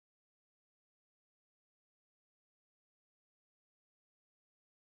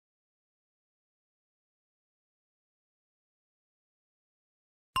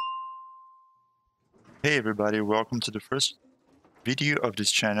Hey everybody, welcome to the first video of this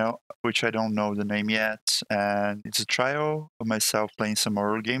channel, which I don't know the name yet, and it's a trial of myself playing some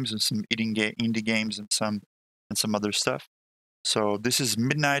horror games and some indie games and some other stuff. So this is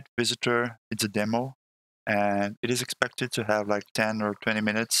Midnight Visitor. It's a demo, and it is expected to have like 10 or 20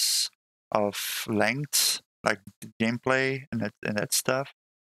 minutes of length, like gameplay and that stuff.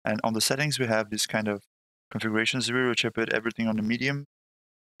 And on the settings, we have this kind of configuration 0, which I put everything on the medium,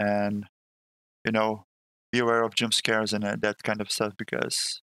 and you know, be aware of jump scares and that kind of stuff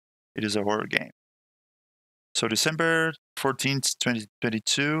because it is a horror game. So December 14th,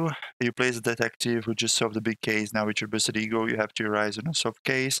 2022, you play as a detective who just solved a big case. Now with your busted ego, you have to rise in a solved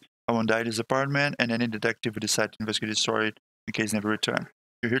case. Someone died in his apartment, and any detective will decide to investigate the story. The case never returned.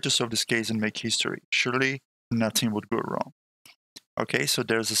 You're here to solve this case and make history. Surely nothing would go wrong. Okay, so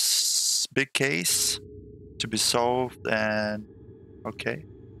there's a big case to be solved, and okay,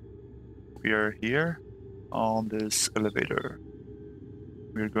 we are here on this elevator.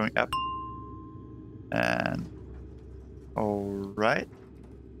 We're going up. And all right.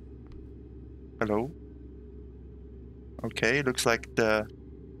 Hello. Okay, looks like the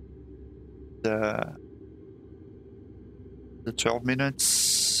 12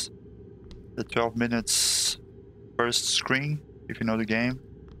 minutes first screen, if you know the game.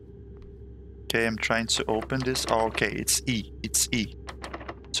 Okay, I'm trying to open this. Oh, okay, it's E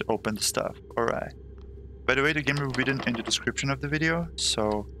to open the stuff. All right. By the way, the game will be in the description of the video,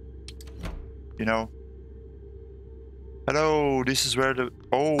 so you know. Hello, this is where the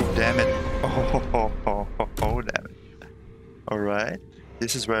oh damn it. Oh damn it. All right.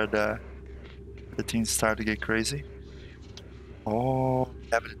 This is where the things start to get crazy. Oh, we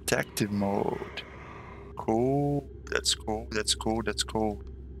have a detective mode. Cool. That's cool. That's cool. That's cool.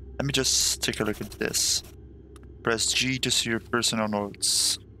 Let me just take a look at this. Press G to see your personal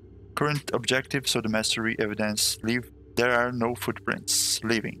notes. Current objective, so the mastery evidence. Leave. There are no footprints.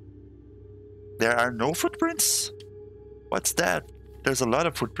 Leaving. There are no footprints? What's that? There's a lot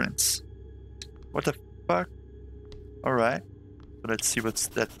of footprints. What the fuck? Alright. Let's see what's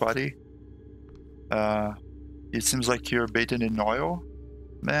that body. It seems like you're bathed in oil,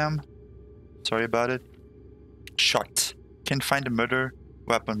 ma'am. Sorry about it. Shot. Can't find the murder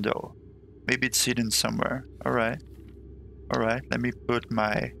weapon though. Maybe it's hidden somewhere. Alright. Alright, let me put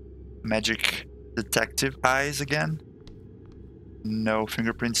my magic detective eyes again. No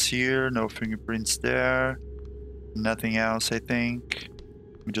fingerprints here, no fingerprints there. Nothing else, I think.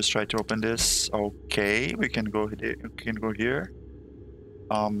 Let me just try to open this. Okay, we can go here.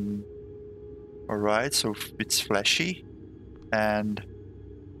 Alright, so it's flashy. And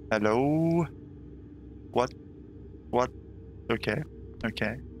hello? What? Okay.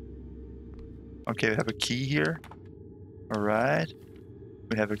 Okay, we have a key here. Alright.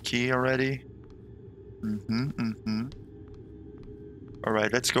 We have a key already.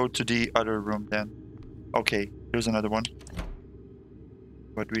 Alright, let's go to the other room then. Okay, here's another one.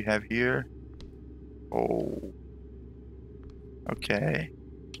 What do we have here? Oh. Okay.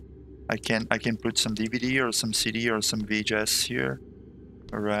 I can put some DVD or some CD or some VHS here.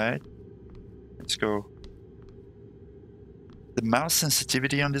 Alright. Let's go. The mouse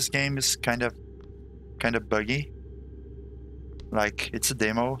sensitivity on this game is kind of buggy. Like, it's a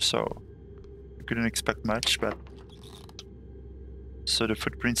demo, so I couldn't expect much, but so the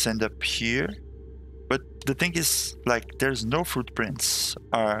footprints end up here. But the thing is, like, there's no footprints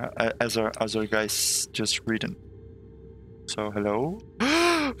as our guys just written. So hello?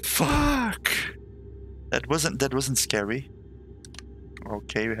 Fuck! That wasn't scary.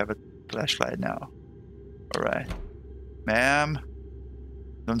 Okay, we have a flashlight now. Alright. Ma'am,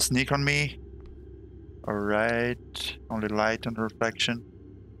 don't sneak on me. Alright. Only light and reflection.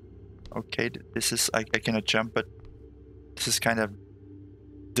 Okay, this is I cannot jump, but this is kind of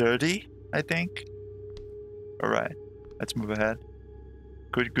dirty, I think. Alright, let's move ahead.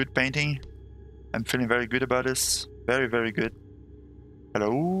 Good painting. I'm feeling very good about this. Very, very good.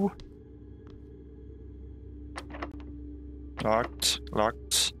 Hello? Locked.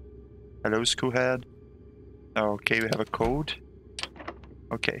 Hello, Schoolhead. Okay, we have a code.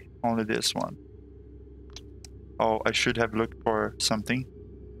 Okay, only this one. Oh, I should have looked for something.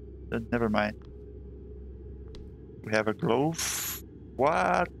 Never mind. We have a glove.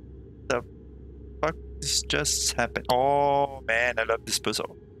 What the fuck just happened? Oh man, I love this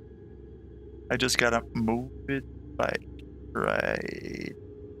puzzle. I just gotta move it like right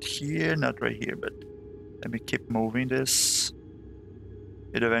here, not right here, but let me keep moving this.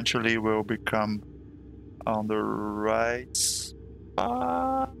 It eventually will become on the right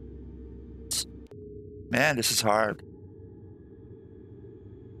spot. Man, this is hard.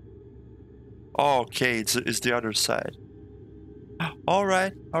 Oh, okay, it's the other side. All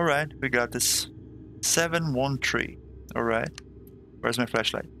right, we got this. 713. All right. Where's my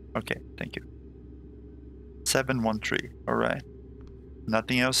flashlight? Okay, thank you. 713. All right.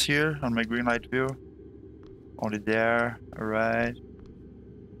 Nothing else here on my green light view. Only there. All right.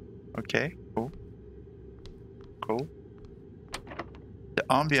 Okay, cool. Cool. The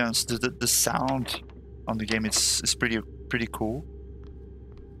ambience, the sound on the game is pretty cool.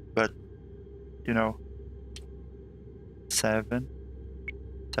 But you know, 7,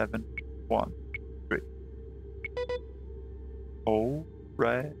 7, 1, 3. Oh,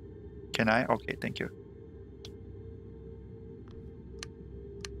 right. Can I? Okay, thank you.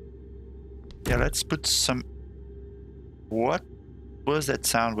 Yeah, let's put some. What was that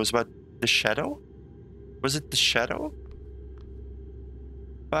sound? Was that the shadow? Was it the shadow?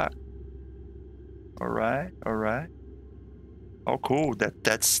 Fuck. All right, all right. Oh, cool.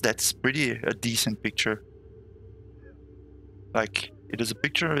 That's pretty a decent picture. Like, it is a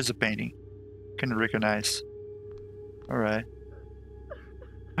picture or is a painting? Can recognize. All right.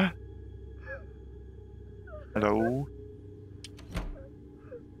 Hello.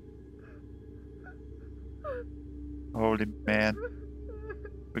 Holy man.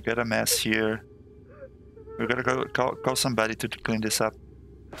 We got a mess here. We gotta go call somebody to clean this up.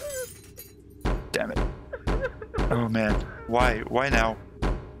 Damn it. Oh man. Why? Why now?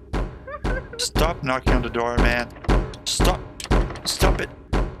 Stop knocking on the door, man. Stop. Stop it.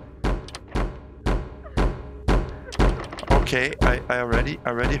 Okay, I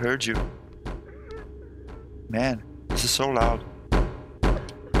already heard you. Man, this is so loud.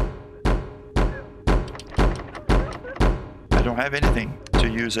 I don't have anything to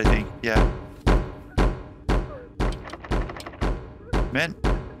use, I think. Yeah. Man,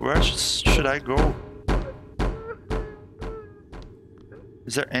 where should I go?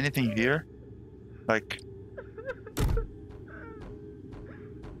 Is there anything here? Like...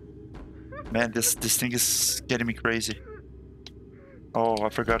 Man, this thing is getting me crazy. Oh, I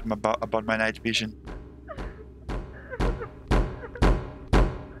forgot about my night vision.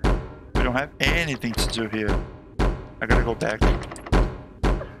 We don't have anything to do here. I gotta go back.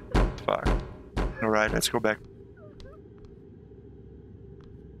 Fuck. Alright, let's go back.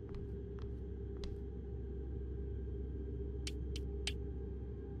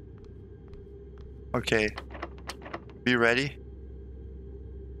 Okay. Be ready.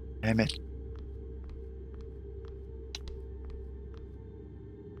 Damn it.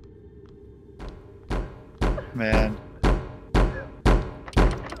 Man.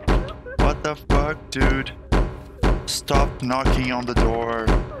 What the fuck, dude? Stop knocking on the door.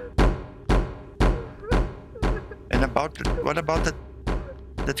 And what about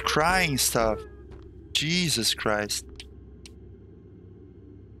that crying stuff? Jesus Christ.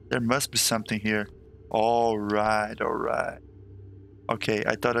 There must be something here. Alright, alright. Okay,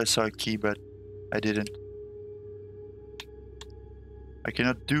 I thought I saw a key, but I didn't. I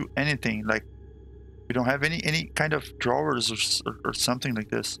cannot do anything, like, we don't have any kind of drawers or something like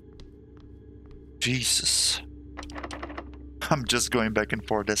this. Jesus. I'm just going back and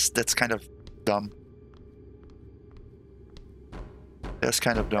forth. That's kind of dumb. That's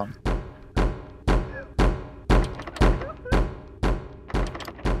kind of dumb.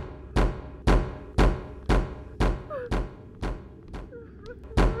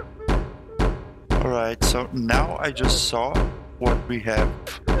 Alright, so now I just saw what we have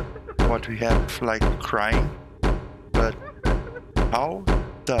like crying, but how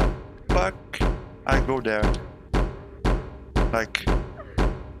the fuck I go there? Like,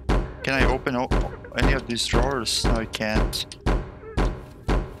 can I open any of these drawers? No, I can't.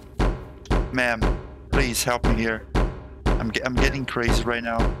 Ma'am, please help me here. I'm getting crazy right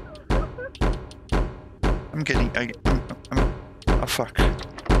now. Oh fuck.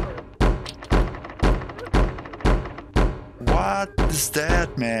 What is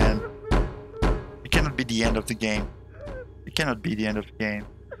that, man? It cannot be the end of the game. It cannot be the end of the game.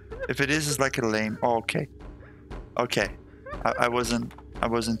 If it is, it's like a lame. Oh, okay. Okay. I wasn't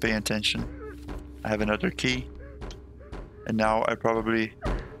paying attention. I have another key. And now I probably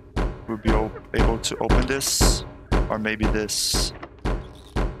will be able to open this. Or maybe this.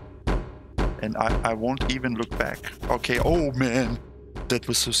 And I won't even look back. Okay, oh man. That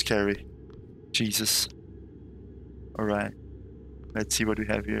was so scary. Jesus. Alright. Let's see what we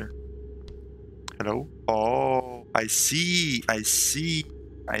have here. Hello? Oh, I see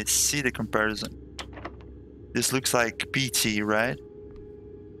the comparison. This looks like PT, right?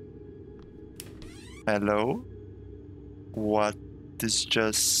 Hello? What is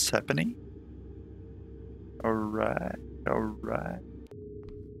just happening? Alright, alright.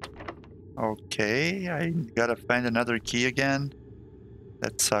 Okay, I gotta find another key again.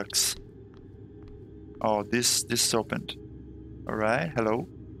 That sucks. Oh, this is opened. Alright, hello.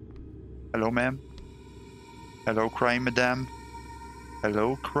 Hello, ma'am. Hello, crying madam.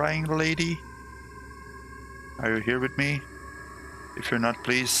 Hello, crying lady. Are you here with me? If you're not,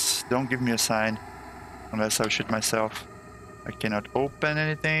 please don't give me a sign. Unless I'll shoot myself. I cannot open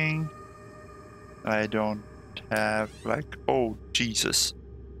anything. I don't have like... Oh, Jesus.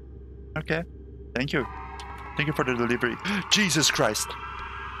 Okay. Thank you. Thank you for the delivery. Jesus Christ.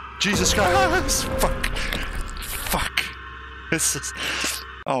 Jesus Christ. Fuck. Fuck. This is...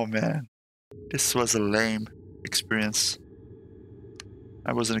 Oh, man. This was a lame experience.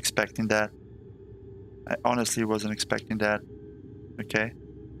 I wasn't expecting that. I honestly wasn't expecting that. Okay.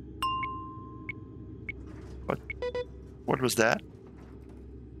 What was that?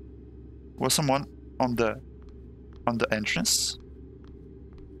 Was someone on the entrance?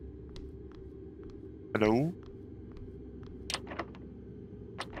 Hello?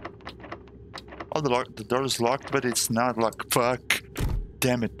 Oh, the door is locked, but it's not locked. Fuck.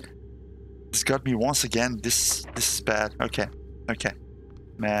 Damn it. This got me once again. This is bad. Okay. Okay.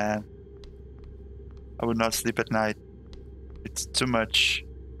 Man. I would not sleep at night. It's too much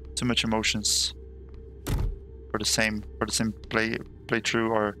emotions for the same playthrough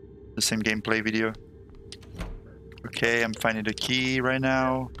or the same gameplay video. Okay, I'm finding the key right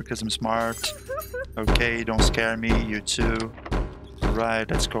now because I'm smart. Okay, don't scare me, you too. Alright,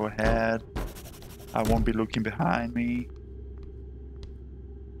 let's go ahead. I won't be looking behind me.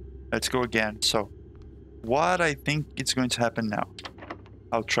 Let's go again. So, what I think is going to happen now.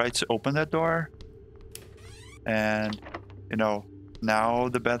 I'll try to open that door. And, you know, now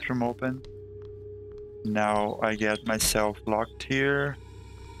the bathroom open. Now I get myself locked here.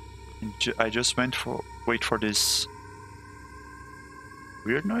 And I just wait for this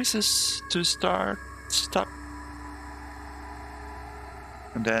weird noises to stop.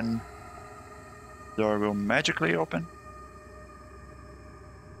 And then the door will magically open.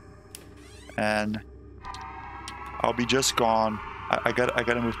 And I'll be just gone. I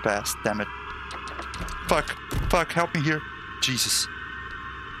gotta move past, damn it. Fuck, help me here. Jesus.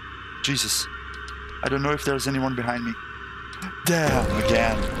 I don't know if there's anyone behind me. Damn,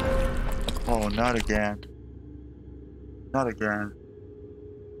 again. Oh, not again. Not again.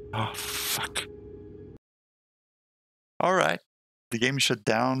 Oh, fuck. Alright. The game shut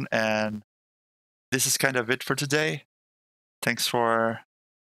down, and this is kind of it for today. Thanks for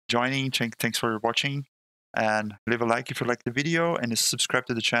joining, thanks for watching, and leave a like if you like the video, and subscribe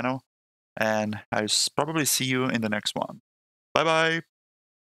to the channel. And I'll probably see you in the next one. Bye bye!